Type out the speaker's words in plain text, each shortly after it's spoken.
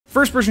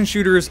First-person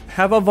shooters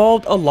have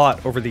evolved a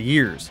lot over the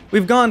years.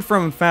 We've gone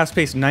from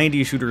fast-paced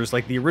 90s shooters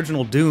like the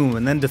original Doom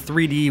and then to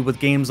 3D with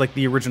games like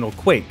the original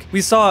Quake.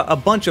 We saw a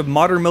bunch of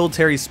modern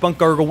military spunk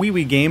gargle wee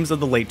wee games of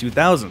the late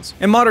 2000s.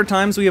 In modern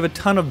times, we have a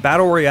ton of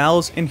battle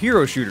royales and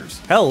hero shooters.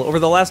 Hell, over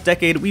the last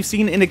decade, we've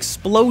seen an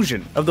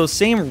explosion of those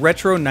same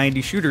retro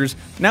 90s shooters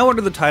now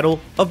under the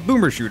title of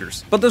boomer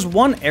shooters. But there's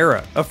one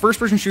era of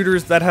first-person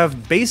shooters that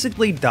have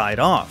basically died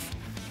off.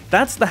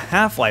 That's the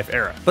Half-Life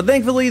era. But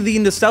thankfully, the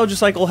nostalgia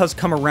cycle has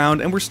come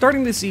around and we're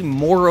starting to see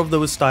more of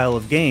those style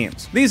of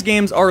games. These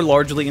games are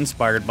largely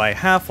inspired by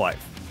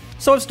Half-Life,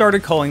 so I've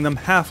started calling them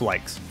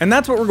Half-Likes. And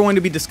that's what we're going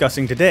to be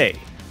discussing today.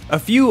 A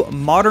few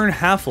modern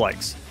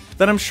Half-Likes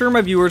that I'm sure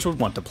my viewers would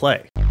want to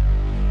play.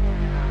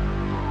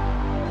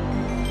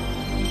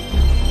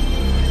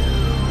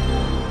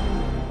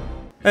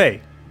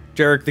 Hey,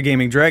 Jarek the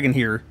Gaming Dragon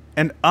here,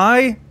 and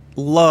I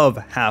love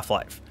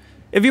Half-Life.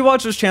 If you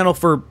watch this channel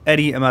for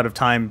any amount of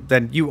time,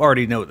 then you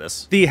already know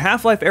this. The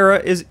Half-Life era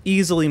is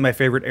easily my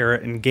favorite era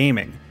in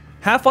gaming.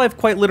 Half-Life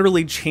quite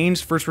literally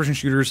changed first-person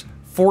shooters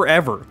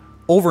forever,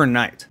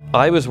 overnight.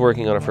 I was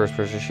working on a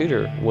first-person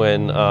shooter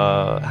when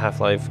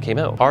Half-Life came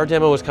out. Our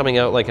demo was coming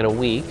out like in a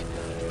week,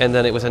 and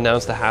then it was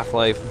announced the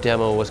Half-Life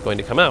demo was going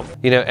to come out.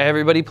 You know,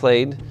 everybody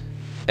played,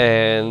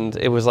 and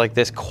it was like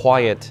this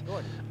quiet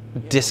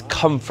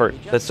discomfort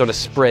that sort of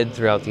spread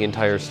throughout the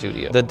entire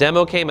studio. The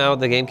demo came out,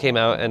 the game came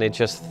out, and it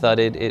just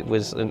thudded. It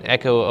was an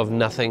echo of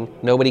nothing.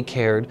 Nobody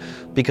cared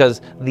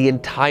because the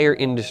entire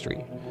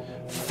industry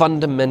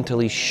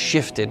fundamentally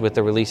shifted with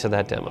the release of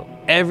that demo.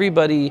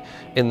 Everybody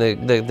in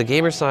the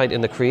gamer side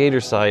and the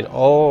creator side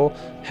all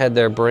had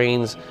their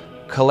brains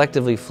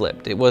collectively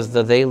flipped. It was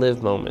the they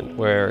live moment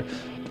where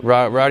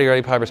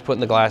Roddy Piper's putting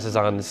the glasses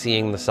on and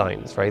seeing the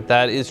signs, right?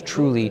 That is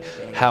truly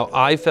how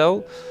I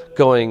felt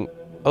going,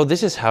 oh,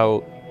 this is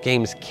how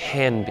games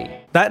can be.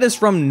 That is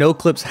from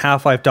NoClip's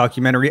Half-Life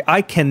documentary.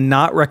 I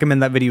cannot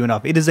recommend that video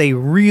enough. It is a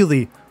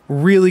really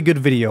good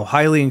video.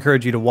 Highly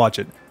encourage you to watch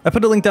it. I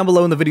put a link down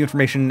below in the video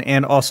information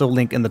and also a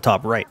link in the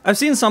top right. I've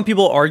seen some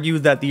people argue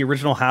that the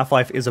original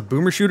Half-Life is a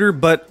boomer shooter,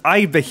 but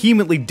I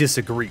vehemently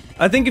disagree.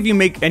 I think if you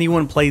make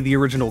anyone play the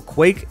original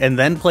Quake and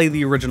then play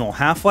the original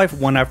Half-Life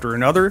one after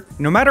another,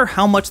 no matter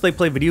how much they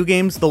play video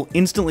games, they'll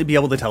instantly be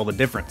able to tell the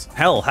difference.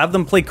 Hell, have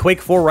them play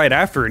Quake 4 right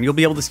after and you'll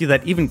be able to see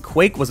that even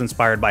Quake was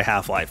inspired by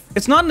Half-Life.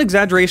 It's not an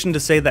exaggeration to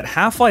say that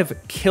Half-Life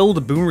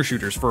killed boomer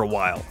shooters for a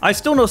while. I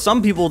still know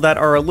some people that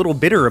are a little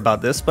bitter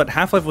about this, but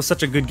Half-Life was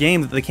such a good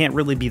game that they can't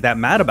really be that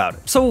mad about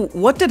it. So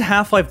what did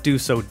Half-Life do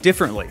so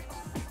differently?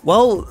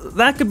 Well,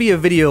 that could be a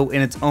video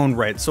in its own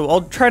right, so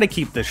I'll try to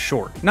keep this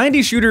short.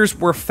 90s shooters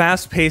were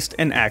fast-paced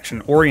and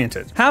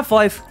action-oriented.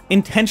 Half-Life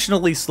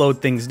intentionally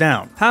slowed things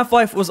down.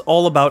 Half-Life was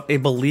all about a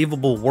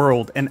believable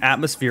world and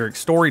atmospheric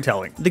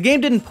storytelling. The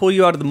game didn't pull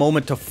you out of the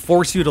moment to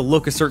force you to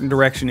look a certain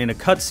direction in a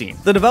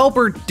cutscene. The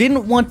developer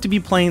didn't want to be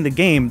playing the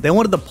game, they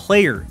wanted the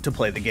player to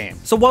play the game.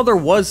 So while there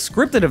was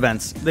scripted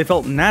events, they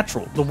felt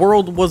natural. The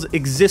world was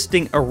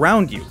existing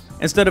around you,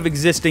 instead of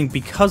existing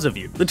because of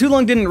you. The too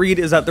long didn't read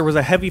is that there was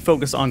a heavy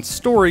focus on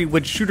story,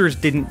 which shooters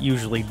didn't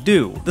usually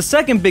do. The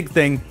second big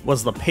thing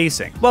was the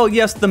pacing. Well,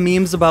 yes, the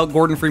memes about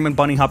Gordon Freeman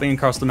bunny hopping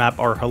across the map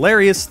are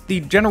hilarious, the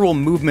general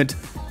movement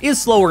is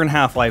slower in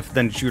Half-Life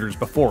than shooters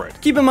before it.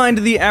 Keep in mind,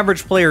 the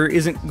average player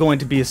isn't going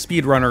to be a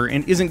speedrunner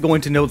and isn't going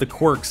to know the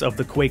quirks of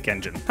the Quake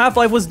engine.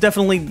 Half-Life was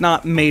definitely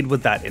not made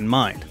with that in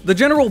mind. The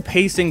general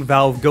pacing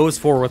Valve goes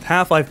for with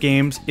Half-Life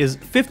games is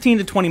 15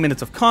 to 20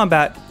 minutes of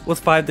combat with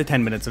 5 to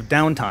 10 minutes of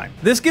downtime.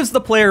 This gives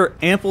the player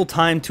ample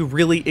time to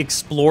really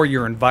explore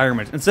your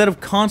environment instead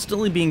of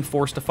constantly being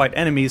forced to fight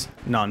enemies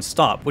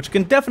non-stop, which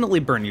can definitely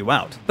burn you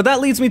out. But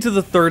that leads me to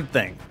the third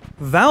thing.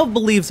 Valve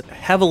believes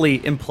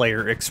heavily in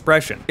player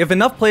expression. If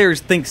enough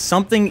players think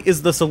something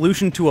is the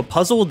solution to a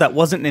puzzle that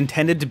wasn't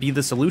intended to be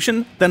the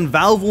solution, then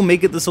Valve will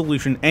make it the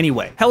solution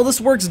anyway. Hell,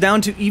 this works down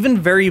to even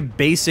very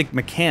basic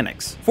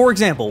mechanics. For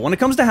example, when it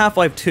comes to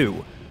Half-Life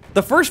 2,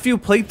 the first few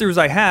playthroughs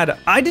I had,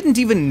 I didn't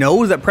even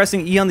know that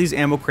pressing E on these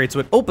ammo crates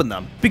would open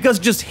them, because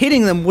just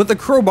hitting them with a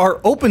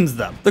crowbar opens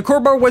them. The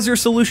crowbar was your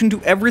solution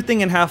to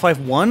everything in Half-Life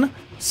 1,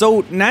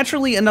 so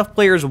naturally enough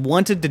players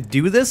wanted to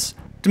do this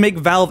to make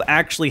Valve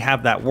actually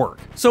have that work.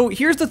 So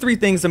here's the three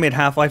things that made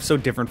Half-Life so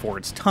different for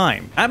its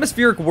time.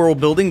 Atmospheric world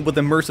building with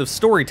immersive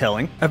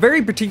storytelling, a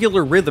very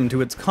particular rhythm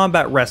to its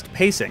combat rest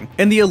pacing,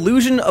 and the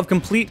illusion of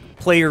complete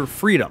player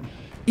freedom.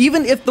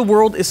 Even if the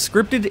world is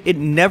scripted, it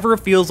never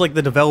feels like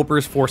the developer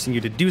is forcing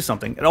you to do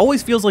something. It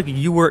always feels like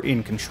you are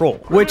in control.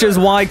 Which is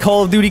why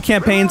Call of Duty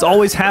campaigns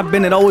always have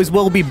been and always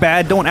will be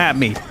bad, don't at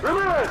me.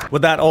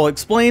 With that all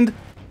explained,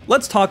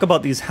 let's talk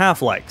about these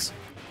Half-Likes.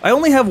 I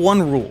only have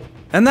one rule.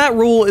 And that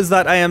rule is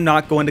that I am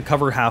not going to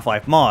cover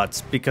Half-Life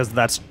mods, because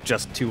that's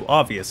just too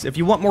obvious. If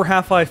you want more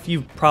Half-Life,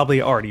 you've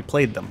probably already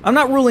played them. I'm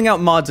not ruling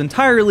out mods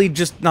entirely,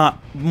 just not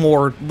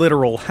more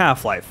literal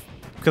Half-Life,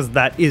 because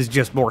that is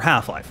just more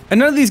Half-Life.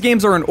 And none of these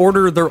games are in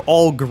order, they're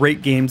all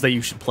great games that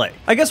you should play.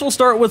 I guess we'll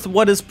start with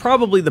what is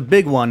probably the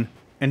big one,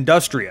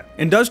 Industria.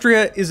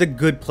 Industria is a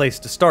good place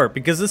to start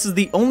because this is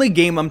the only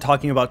game I'm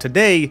talking about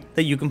today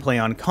that you can play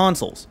on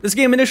consoles. This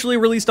game initially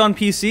released on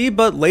PC,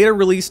 but later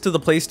released to the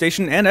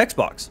PlayStation and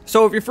Xbox.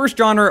 So if your first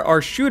genre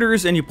are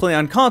shooters and you play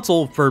on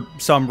console for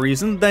some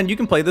reason, then you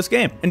can play this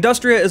game.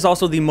 Industria is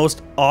also the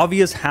most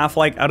obvious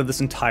Half-Life out of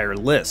this entire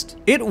list.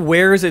 It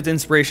wears its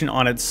inspiration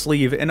on its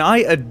sleeve, and I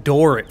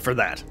adore it for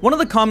that. One of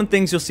the common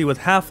things you'll see with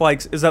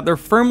Half-Lives is that they're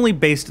firmly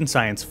based in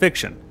science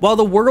fiction. While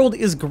the world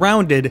is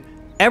grounded,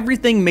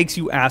 everything makes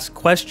you ask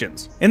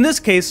questions. In this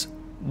case,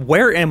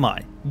 where am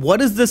I?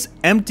 What is this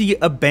empty,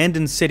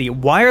 abandoned city?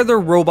 Why are there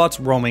robots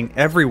roaming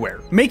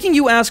everywhere? Making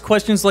you ask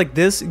questions like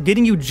this,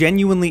 getting you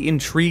genuinely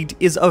intrigued,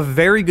 is a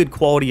very good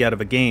quality out of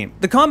a game.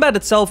 The combat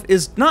itself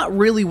is not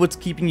really what's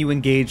keeping you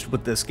engaged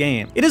with this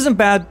game. It isn't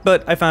bad,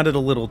 but I found it a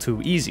little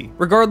too easy.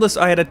 Regardless,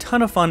 I had a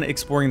ton of fun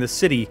exploring the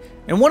city,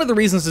 and one of the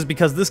reasons is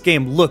because this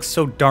game looks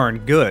so darn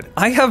good.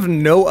 I have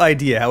no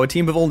idea how a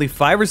team of only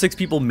 5 or 6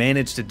 people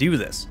managed to do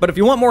this, but if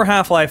you want more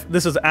Half-Life,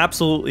 this is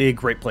absolutely a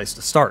great place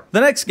to start.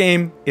 The next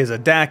game is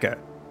Adaca.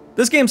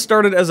 This game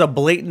started as a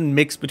blatant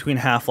mix between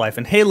Half-Life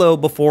and Halo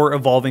before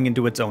evolving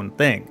into its own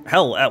thing.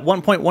 Hell, at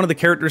one point one of the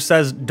characters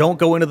says, "Don't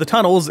go into the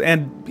tunnels,"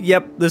 and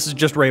yep, this is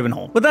just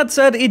Ravenholm. With that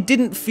said, it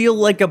didn't feel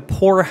like a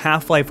poor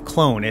Half-Life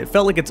clone, it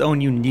felt like its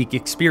own unique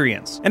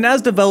experience. And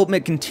as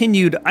development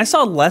continued, I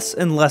saw less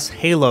and less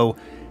Halo,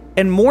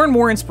 and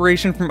more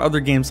inspiration from other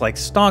games like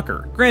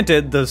Stalker.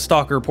 Granted, the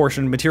Stalker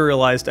portion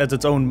materialized as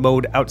its own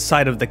mode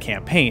outside of the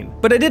campaign,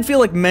 but I did feel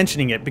like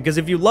mentioning it because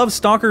if you love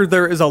Stalker,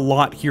 there is a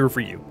lot here for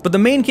you. But the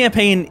main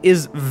campaign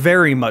is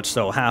very much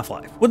so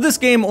Half-Life. With this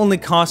game only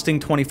costing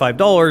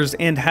 $25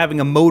 and having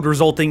a mode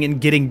resulting in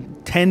getting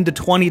 10 to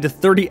 20 to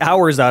 30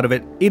 hours out of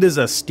it, it is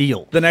a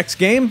steal. The next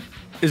game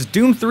is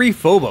Doom 3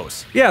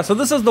 Phobos. Yeah, so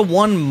this is the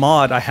one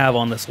mod I have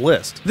on this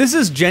list. This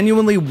is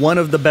genuinely one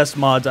of the best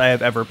mods I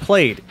have ever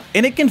played,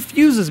 and it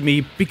confuses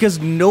me because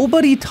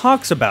nobody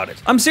talks about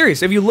it. I'm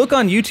serious, if you look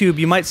on YouTube,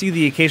 you might see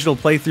the occasional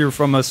playthrough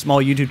from a small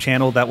YouTube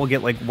channel that will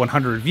get like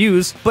 100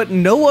 views, but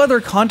no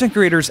other content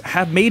creators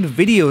have made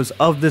videos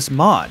of this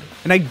mod,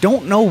 and I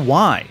don't know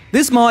why.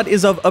 This mod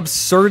is of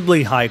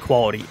absurdly high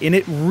quality, and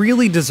it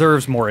really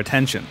deserves more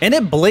attention. And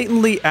it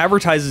blatantly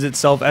advertises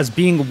itself as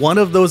being one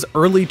of those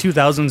early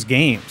 2000s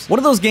games. One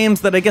of those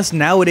games that I guess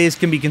nowadays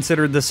can be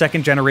considered the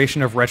second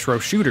generation of retro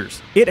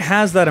shooters. It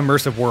has that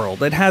immersive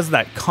world, it has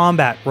that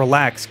combat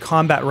relax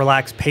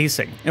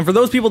pacing. And for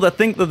those people that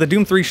think that the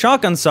Doom 3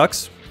 shotgun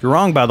sucks, you're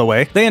wrong, by the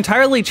way. They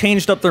entirely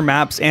changed up their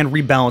maps and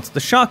rebalanced the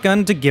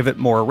shotgun to give it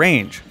more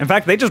range. In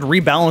fact, they just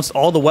rebalanced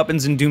all the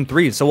weapons in Doom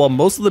 3, so while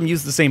most of them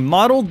use the same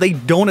model, they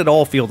don't at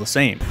all feel the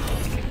same.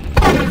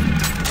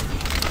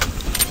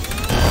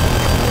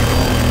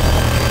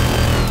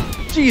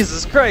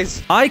 Jesus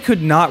Christ. I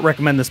could not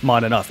recommend this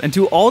mod enough, and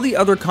to all the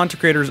other content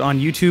creators on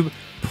YouTube,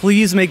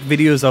 please make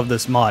videos of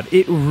this mod.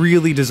 It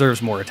really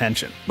deserves more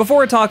attention.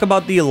 Before I talk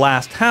about the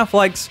last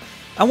Half-Lives,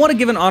 I want to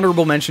give an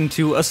honorable mention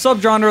to a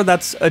subgenre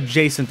that's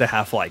adjacent to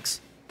Half-Lives.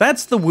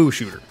 That's the woo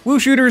shooter. Woo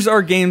shooters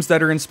are games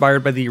that are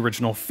inspired by the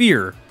original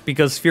Fear,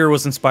 because Fear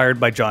was inspired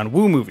by John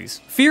Woo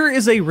movies. Fear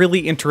is a really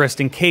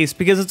interesting case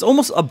because it's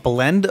almost a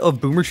blend of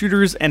boomer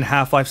shooters and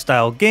Half-Life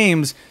style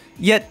games,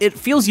 yet it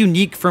feels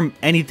unique from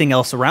anything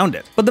else around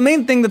it. But the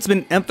main thing that's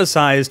been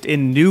emphasized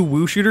in new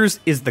woo shooters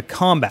is the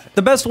combat.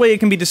 The best way it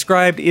can be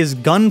described is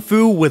gun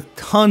fu with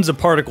tons of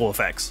particle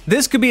effects.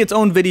 This could be its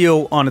own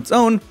video on its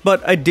own,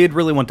 but I did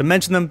really want to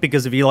mention them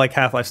because if you like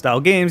Half-Life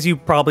style games, you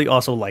probably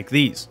also like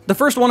these. The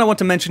first one I want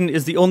to mention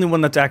is the only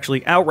one that's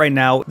actually out right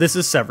now. This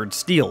is Severed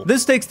Steel.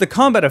 This takes the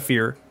combat of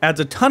Fear, adds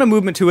a ton of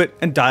movement to it,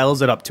 and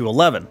dials it up to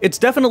 11. It's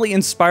definitely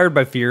inspired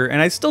by Fear,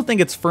 and I still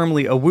think it's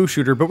firmly a woo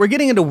shooter, but we're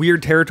getting into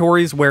weird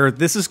territories where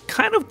this is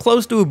kind of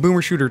close to a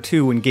boomer shooter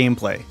 2 in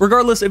gameplay.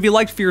 Regardless, if you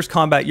liked Fear's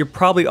combat, you're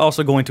probably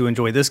also going to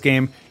enjoy this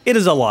game. It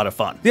is a lot of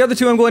fun. The other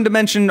two I'm going to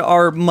mention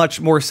are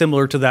much more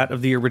similar to that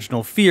of the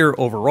original Fear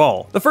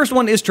overall. The first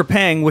one is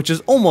Trepang, which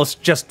is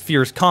almost just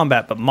Fear's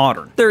combat but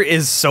modern. There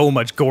is so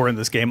much gore in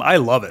this game, I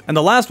love it. And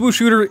the last woo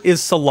shooter is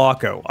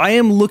Selaco. I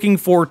am looking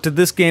forward to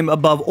this game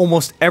above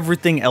almost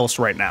everything else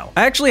right now.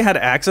 I actually had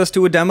access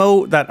to a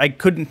demo that I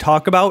couldn't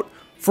talk about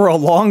for a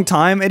long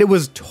time, and it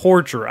was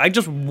torture. I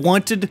just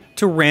wanted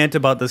to rant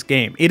about this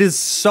game. It is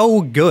so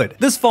good.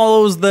 This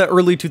follows the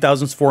early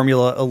 2000s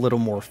formula a little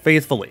more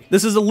faithfully.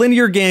 This is a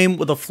linear game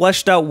with a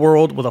fleshed out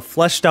world, with a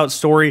fleshed out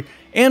story,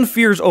 and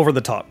Fear's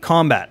over-the-top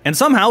combat. And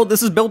somehow,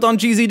 this is built on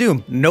GZ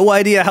Doom. No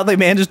idea how they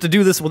managed to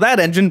do this with that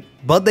engine,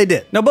 but they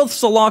did. Now, both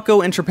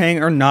Selaco and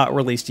Trepang are not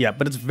released yet,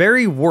 but it's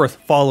very worth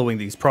following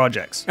these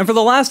projects. And for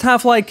the last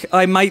Half-Life,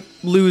 I might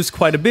lose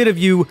quite a bit of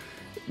you.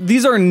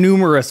 These are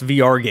numerous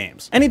VR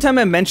games. Anytime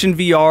I mention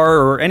VR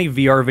or any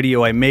VR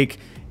video I make,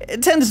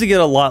 it tends to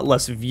get a lot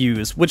less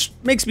views, which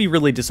makes me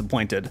really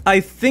disappointed. I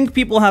think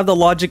people have the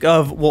logic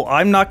of, well,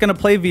 I'm not going to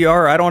play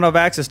VR, I don't have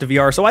access to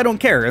VR, so I don't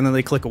care, and then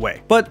they click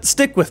away. But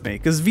stick with me,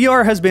 because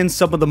VR has been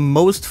some of the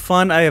most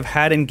fun I have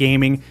had in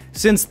gaming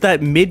since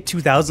that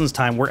mid-2000s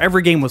time where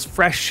every game was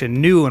fresh and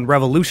new and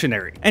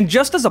revolutionary. And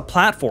just as a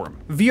platform,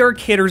 VR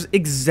caters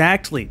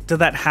exactly to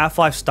that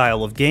Half-Life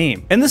style of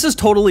game. And this is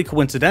totally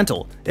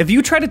coincidental. If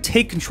you try to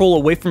take control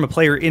away from a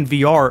player in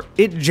VR,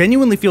 it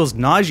genuinely feels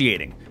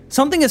nauseating.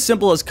 Something as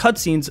simple as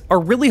cutscenes are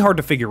really hard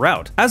to figure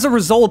out. As a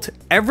result,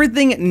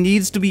 everything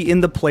needs to be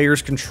in the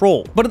player's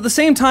control. But at the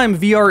same time,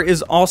 VR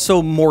is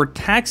also more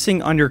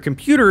taxing on your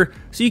computer,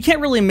 so you can't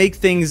really make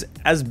things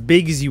as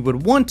big as you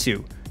would want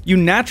to. You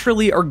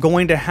naturally are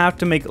going to have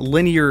to make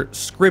linear,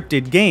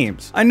 scripted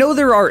games. I know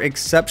there are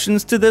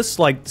exceptions to this,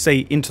 like,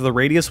 say, Into the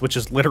Radius, which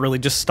is literally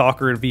just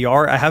Stalker in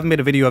VR. I haven't made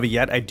a video of it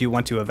yet, I do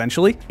want to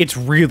eventually. It's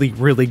really,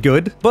 really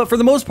good. But for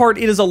the most part,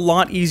 it is a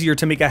lot easier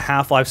to make a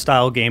Half-Life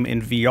style game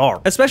in VR,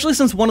 especially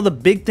since one of the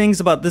big things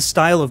about this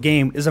style of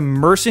game is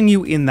immersing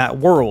you in that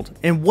world.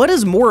 And what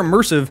is more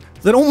immersive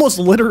than almost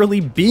literally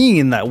being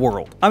in that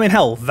world? I mean,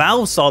 hell,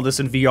 Valve saw this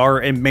in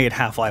VR and made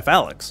Half-Life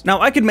Alyx. Now,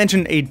 I could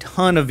mention a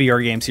ton of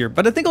VR games here,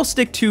 but I think I'll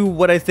stick to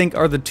what I think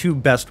are the two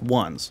best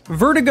ones.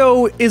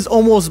 Vertigo is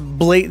almost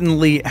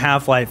blatantly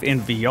Half-Life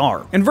in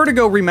VR. In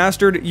Vertigo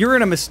Remastered, you're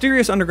in a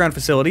mysterious underground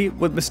facility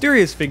with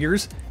mysterious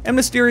figures and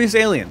mysterious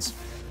aliens.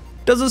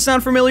 Does this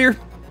sound familiar?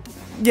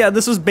 Yeah,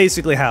 this is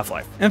basically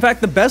Half-Life. In fact,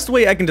 the best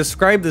way I can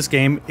describe this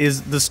game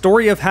is the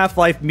story of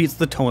Half-Life meets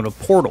the tone of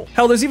Portal.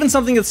 Hell, there's even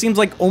something that seems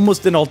like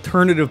almost an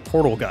alternative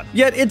Portal gun.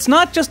 Yet, it's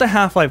not just a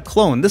Half-Life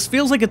clone. This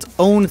feels like its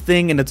own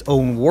thing in its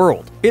own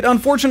world. It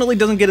unfortunately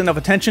doesn't get enough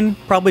attention,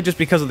 probably just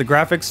because of the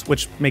graphics,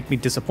 which make me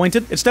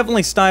disappointed. It's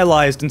definitely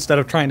stylized instead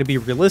of trying to be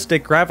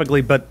realistic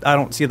graphically, but I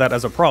don't see that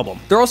as a problem.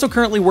 They're also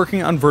currently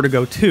working on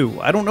Vertigo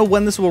 2. I don't know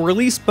when this will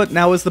release, but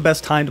now is the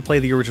best time to play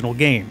the original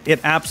game.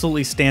 It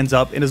absolutely stands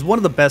up and is one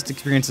of the best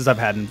experiences I've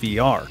had in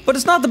VR. But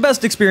it's not the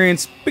best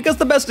experience, because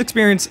the best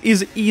experience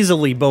is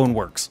easily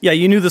Boneworks. Yeah,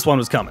 you knew this one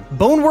was coming.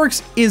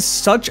 Boneworks is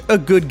such a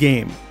good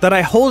game that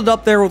I hold it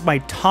up there with my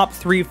top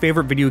 3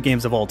 favorite video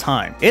games of all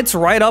time. It's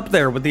right up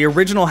there with the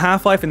original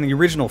Half-Life and the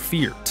original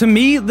Fear. To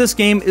me, this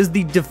game is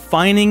the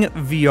defining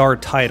VR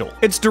title.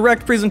 Its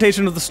direct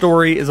presentation of the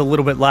story is a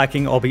little bit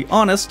lacking, I'll be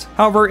honest.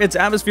 However, its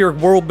atmospheric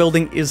world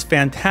building is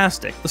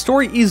fantastic. The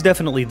story is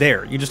definitely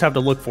there, you just have to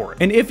look for it.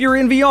 And if you're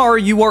in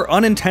VR, you are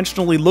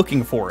unintentionally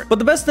looking for it.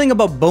 But the best thing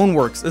about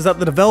Boneworks is that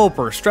the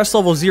developer, Stress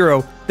Level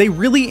Zero, they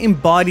really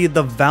embodied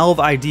the Valve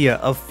idea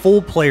of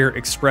full player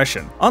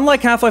expression.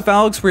 Unlike Half-Life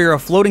Alyx, where you're a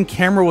floating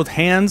camera with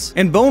hands,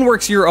 in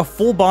Boneworks you're a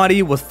full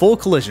body with full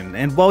collision,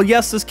 and while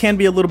yes, this can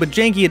be a little bit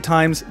janky at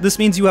times, this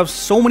means you have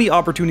so many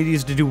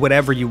opportunities to do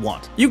whatever you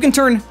want. You can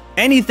turn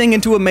anything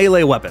into a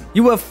melee weapon.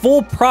 You have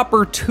full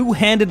proper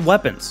two-handed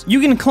weapons. You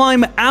can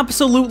climb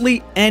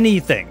absolutely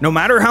anything. No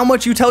matter how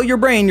much you tell your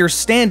brain you're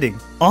standing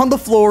on the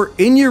floor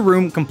in your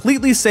room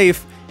completely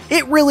safe,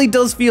 it really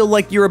does feel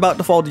like you're about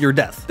to fall to your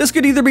death. This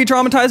could either be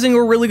traumatizing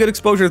or really good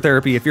exposure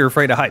therapy if you're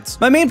afraid of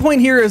heights. My main point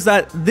here is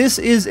that this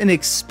is an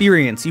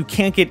experience you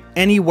can't get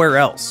anywhere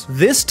else.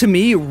 This, to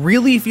me,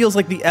 really feels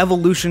like the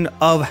evolution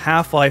of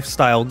Half-Life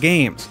style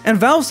games. And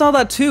Valve saw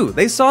that too.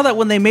 They saw that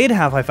when they made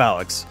Half-Life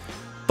Alyx.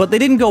 But they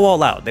didn't go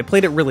all out, they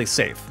played it really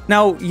safe.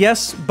 Now,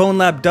 yes, Bone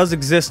Lab does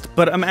exist,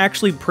 but I'm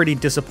actually pretty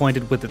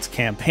disappointed with its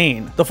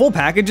campaign. The full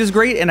package is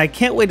great, and I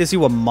can't wait to see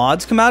what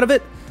mods come out of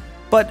it.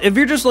 But if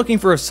you're just looking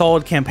for a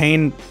solid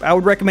campaign, I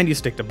would recommend you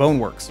stick to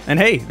Boneworks. And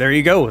hey, there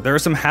you go, there are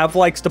some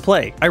Half-Likes to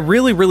play. I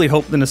really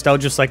hope the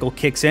nostalgia cycle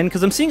kicks in,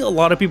 because I'm seeing a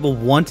lot of people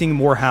wanting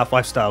more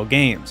Half-Life style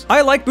games.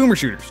 I like boomer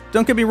shooters,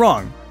 don't get me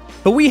wrong,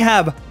 but we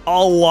have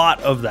a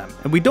lot of them,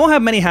 and we don't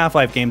have many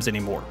Half-Life games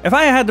anymore. If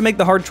I had to make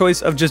the hard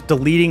choice of just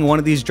deleting one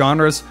of these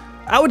genres,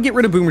 I would get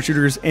rid of boomer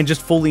shooters and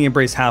just fully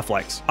embrace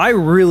Half-Likes. I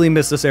really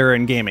miss this era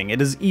in gaming,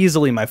 it is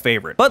easily my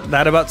favorite. But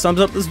that about sums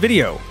up this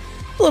video.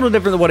 A little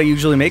different than what I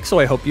usually make, so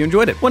I hope you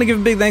enjoyed it. Want to give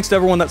a big thanks to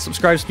everyone that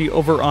subscribes to me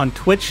over on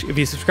Twitch. If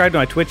you subscribe to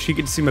my Twitch, you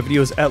get to see my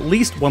videos at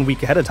least 1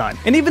 week ahead of time.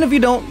 And even if you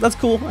don't, that's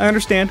cool, I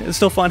understand. It's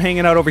still fun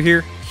hanging out over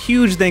here.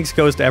 Huge thanks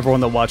goes to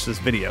everyone that watched this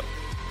video.